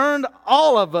returned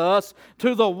all of us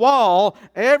to the wall,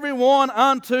 everyone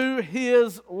unto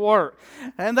his work.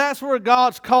 And that's where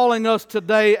God's calling us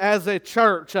today as a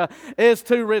church, is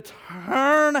to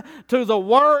return to the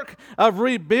work of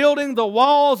rebuilding the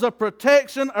walls of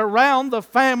protection around the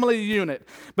family unit.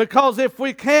 Because if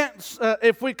we can't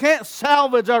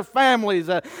salvage our families,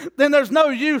 then there's no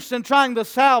use in trying to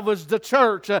salvage the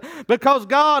church. Because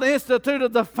God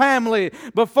instituted the family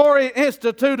before He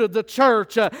instituted the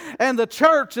church. And the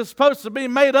church is supposed to be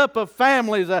made up of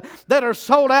families that are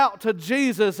sold out to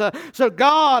Jesus. So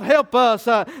God help us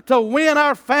to win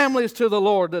our families to the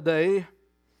Lord today.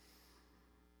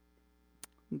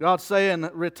 God's saying,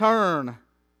 return.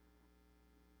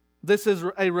 This is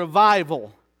a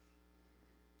revival.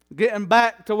 Getting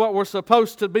back to what we're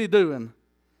supposed to be doing.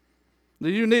 Do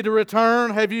you need to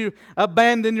return? Have you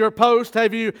abandoned your post?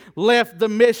 Have you left the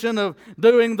mission of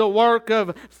doing the work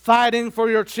of fighting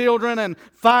for your children and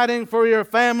fighting for your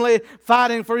family,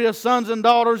 fighting for your sons and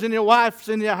daughters and your wives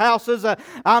and your houses?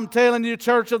 I'm telling you,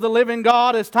 Church of the Living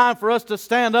God, it's time for us to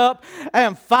stand up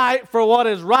and fight for what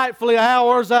is rightfully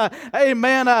ours.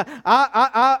 Amen.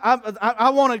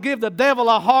 I want to give the devil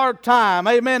a hard time.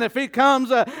 Amen. If he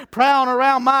comes prowling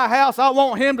around my house, I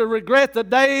want him to regret the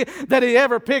day that he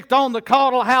ever picked on the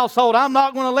Caudle household. I'm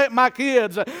not going to let my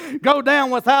kids go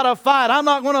down without a fight. I'm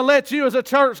not going to let you as a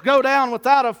church go down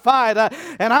without a fight.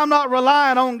 And I'm not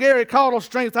relying on Gary Caudle's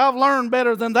strength. I've learned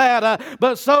better than that.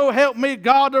 But so help me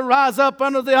God to rise up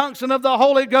under the unction of the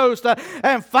Holy Ghost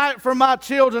and fight for my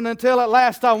children until at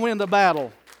last I win the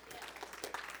battle.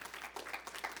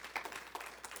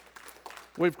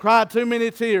 We've cried too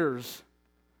many tears.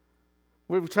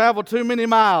 We've traveled too many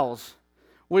miles.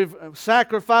 We've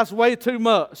sacrificed way too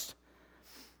much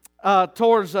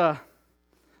towards my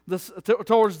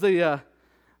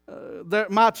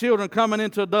children coming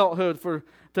into adulthood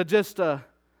to just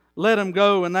let them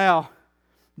go and now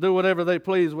do whatever they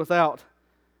please without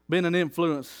being an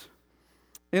influence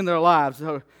in their lives.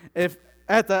 So if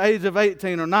at the age of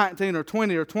 18 or 19 or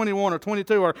 20 or 21 or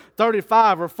 22 or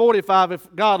 35 or 45,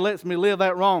 if God lets me live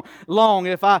that long,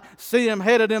 if I see them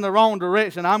headed in the wrong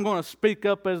direction, I'm going to speak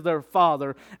up as their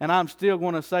father, and I'm still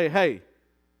going to say, hey,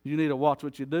 you need to watch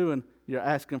what you're doing. You're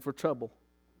asking for trouble.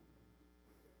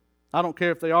 I don't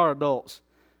care if they are adults.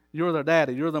 You're their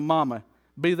daddy. You're the mama.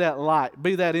 Be that light.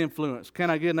 Be that influence. Can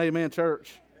I get an amen,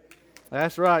 church?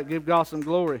 That's right. Give God some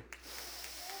glory.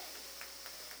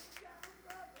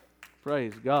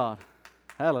 Praise God.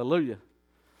 Hallelujah.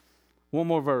 One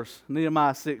more verse.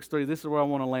 Nehemiah 6:3. This is where I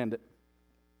want to land it.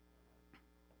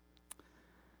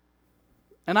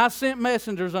 And I sent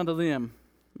messengers unto them.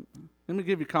 Let me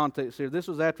give you context here. This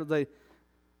was after they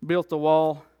built the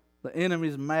wall. The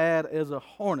enemy's mad as a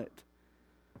hornet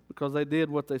because they did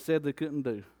what they said they couldn't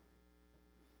do.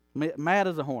 Mad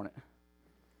as a hornet.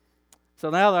 So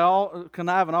now they're all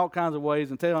conniving all kinds of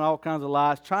ways and telling all kinds of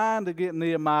lies, trying to get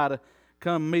Nehemiah to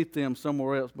come meet them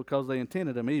somewhere else because they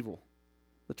intended him evil.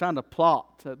 They're trying to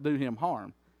plot to do him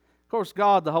harm. Of course,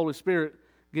 God, the Holy Spirit,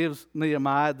 gives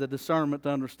Nehemiah the discernment to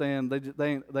understand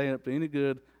they ain't up to any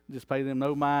good. Just pay them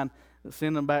no mind.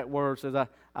 Send them back word. Says,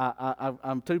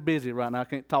 I'm too busy right now. I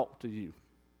can't talk to you.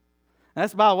 And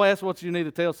that's, by the way, that's what you need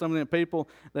to tell some of them people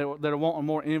that are wanting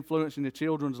more influence in your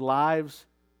children's lives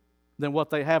than what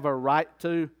they have a right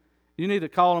to. You need to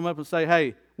call them up and say,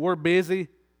 hey, we're busy.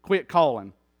 quit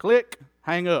calling. Click,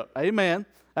 hang up. Amen.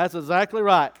 That's exactly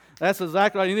right. That's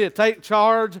exactly right. You need to take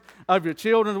charge of your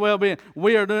children's well-being.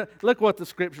 We are doing, look what the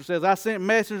Scripture says. I sent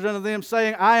messengers unto them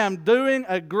saying, I am doing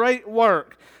a great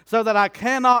work so that I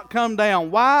cannot come down.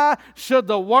 Why should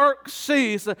the work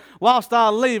cease whilst I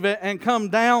leave it and come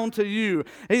down to you?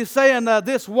 He's saying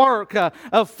this work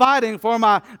of fighting for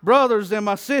my brothers and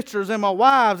my sisters and my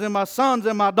wives and my sons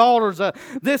and my daughters,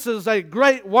 this is a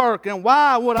great work. And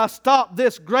why would I stop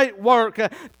this great work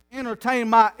entertain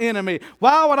my enemy?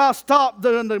 Why would I stop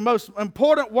doing the most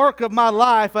important work of my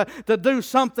life to do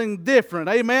something different?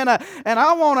 Amen. And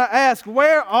I want to ask,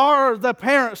 where are the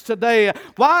parents today?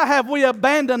 Why have we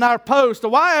abandoned our post?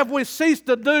 Why have we ceased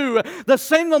to do the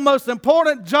single most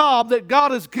important job that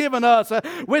God has given us,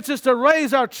 which is to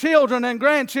raise our children and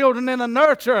grandchildren in the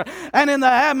nurture and in the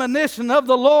admonition of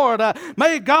the Lord?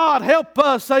 May God help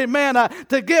us, amen,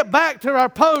 to get back to our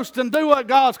post and do what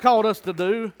God's called us to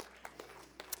do.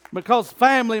 Because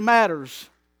family matters.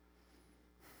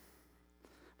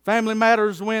 Family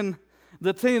matters when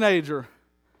the teenager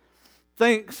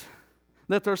thinks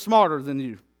that they're smarter than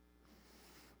you.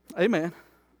 Amen.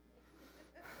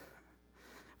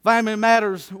 Family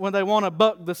matters when they want to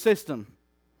buck the system.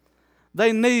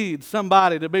 They need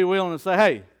somebody to be willing to say,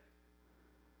 hey,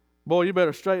 boy, you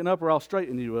better straighten up or I'll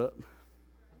straighten you up.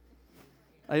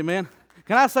 Amen.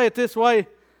 Can I say it this way?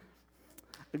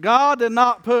 God did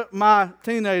not put my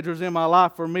teenagers in my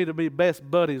life for me to be best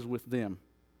buddies with them.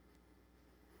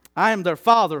 I am their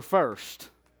father first.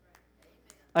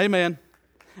 Amen.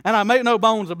 And I make no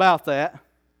bones about that.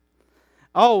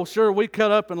 Oh, sure, we cut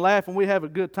up and laugh and we have a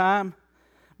good time.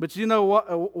 But you know what?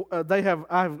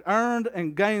 I've earned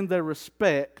and gained their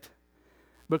respect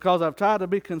because I've tried to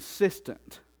be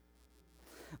consistent.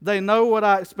 They know what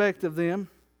I expect of them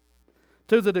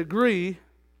to the degree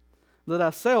that I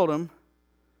seldom,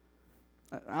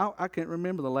 I can't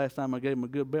remember the last time I gave them a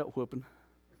good belt whooping.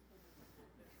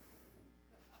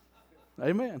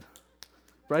 Amen.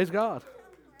 Praise God.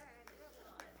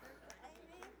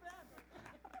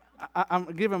 I'm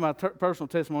giving my personal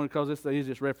testimony because it's the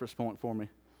easiest reference point for me.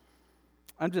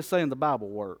 I'm just saying the Bible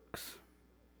works.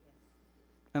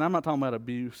 And I'm not talking about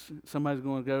abuse. Somebody's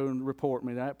going to go and report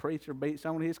me. That preacher beats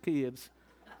on his kids.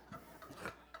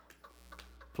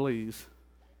 Please.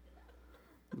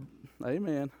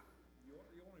 Amen.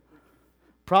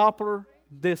 Proper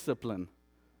discipline,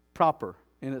 proper,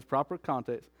 in its proper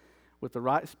context, with the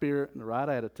right spirit and the right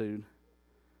attitude,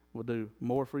 will do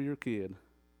more for your kid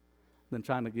than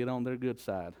trying to get on their good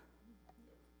side.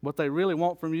 What they really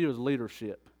want from you is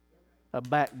leadership, a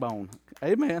backbone.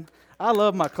 Amen. I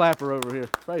love my clapper over here.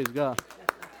 Praise God.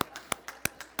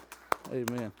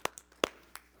 Amen.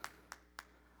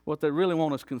 What they really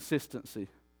want is consistency.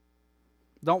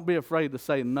 Don't be afraid to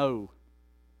say no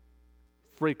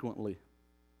frequently.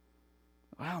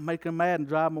 I'll make them mad and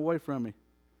drive them away from me.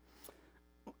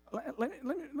 Let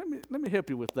me help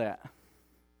you with that.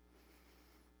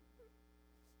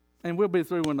 And we'll be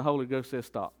through when the Holy Ghost says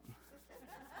stop.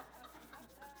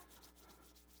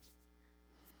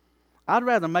 I'd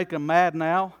rather make them mad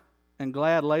now and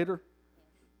glad later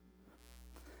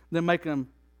than make them,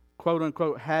 quote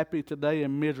unquote, happy today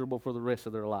and miserable for the rest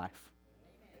of their life.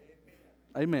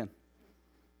 Amen.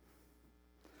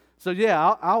 So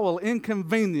yeah, I will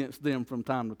inconvenience them from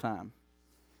time to time.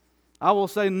 I will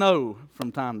say no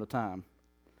from time to time.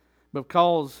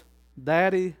 Because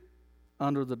Daddy,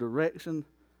 under the direction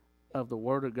of the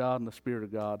Word of God and the Spirit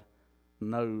of God,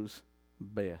 knows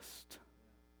best.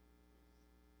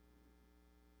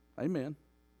 Amen.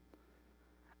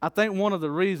 I think one of the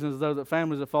reasons, though, that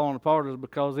families have fallen apart is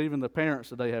because even the parents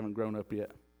today haven't grown up yet.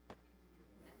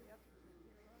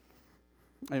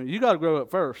 I mean, you got to grow up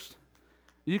first.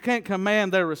 You can't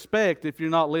command their respect if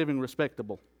you're not living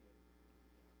respectable.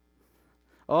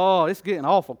 Oh, it's getting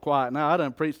awful quiet now. I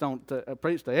done preached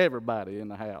to everybody in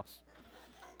the house.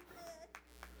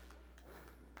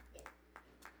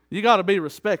 You got to be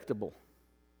respectable.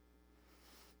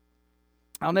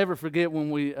 I'll never forget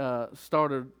when we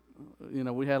started.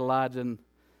 We had Elijah, and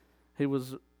he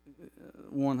was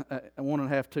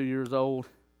 1.5, 2 years old,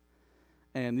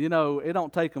 and it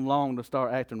don't take him long to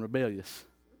start acting rebellious.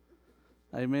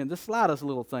 Amen. Just slightest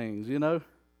little things,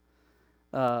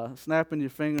 snapping your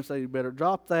finger and say, you better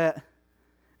drop that.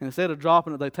 And instead of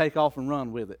dropping it, they take off and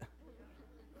run with it.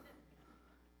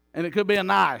 And it could be a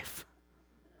knife,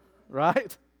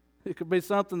 right? It could be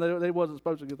something that they wasn't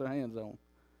supposed to get their hands on.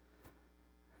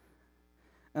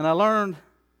 And I learned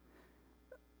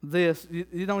this.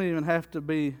 You don't even have to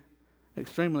be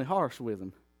extremely harsh with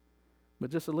them. But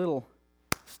just a little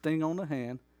sting on the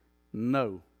hand.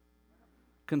 No.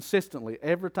 Consistently,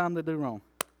 every time they do wrong.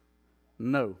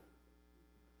 No.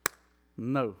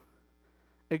 No.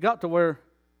 It got to where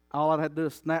all I had to do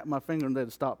is snap my finger and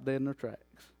they'd stop dead in their tracks.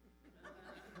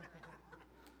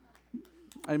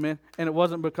 Amen. And it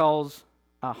wasn't because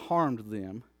I harmed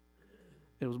them.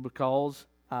 It was because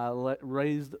I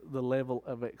raised the level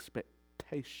of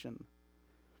expectation.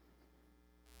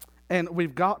 And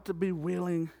we've got to be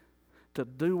willing to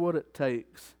do what it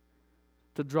takes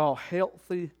to draw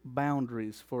healthy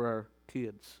boundaries for our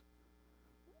kids.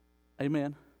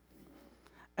 Amen.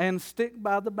 And stick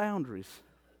by the boundaries.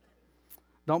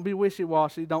 Don't be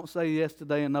wishy-washy. Don't say yes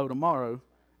today and no tomorrow.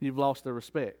 You've lost their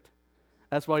respect.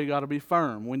 That's why you got to be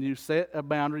firm. When you set a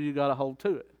boundary, you got to hold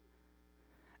to it.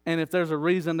 And if there's a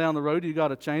reason down the road you got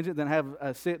to change it, then have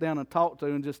a sit down and talk to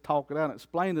and just talk it out and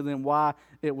explain to them why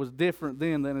it was different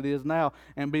then than it is now,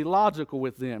 and be logical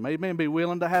with them. Amen. Be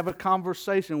willing to have a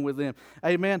conversation with them.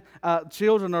 Amen.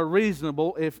 Children are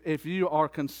reasonable if you are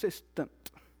consistent.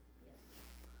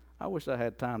 I wish I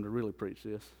had time to really preach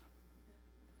this.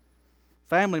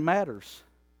 Family matters.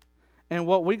 And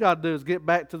what we got to do is get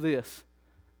back to this.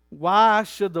 Why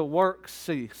should the work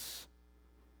cease?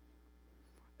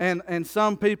 And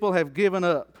some people have given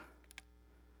up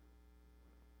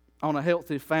on a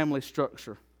healthy family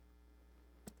structure.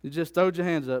 You just throwed your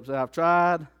hands up, say, I've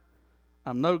tried,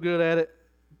 I'm no good at it,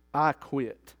 I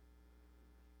quit.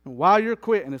 And while you're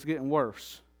quitting, it's getting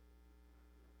worse.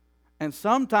 And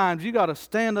sometimes you got to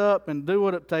stand up and do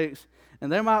what it takes,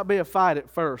 and there might be a fight at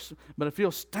first, but if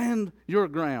you'll stand your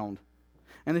ground,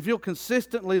 and if you'll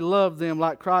consistently love them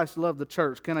like Christ loved the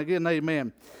church, can I get an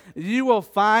amen? You will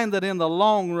find that in the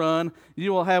long run,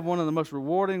 you will have one of the most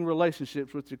rewarding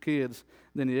relationships with your kids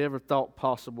than you ever thought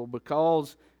possible,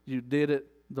 because you did it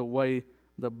the way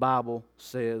the Bible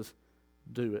says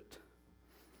do it.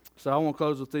 So I want to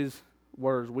close with these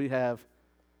words. We have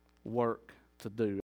work to do.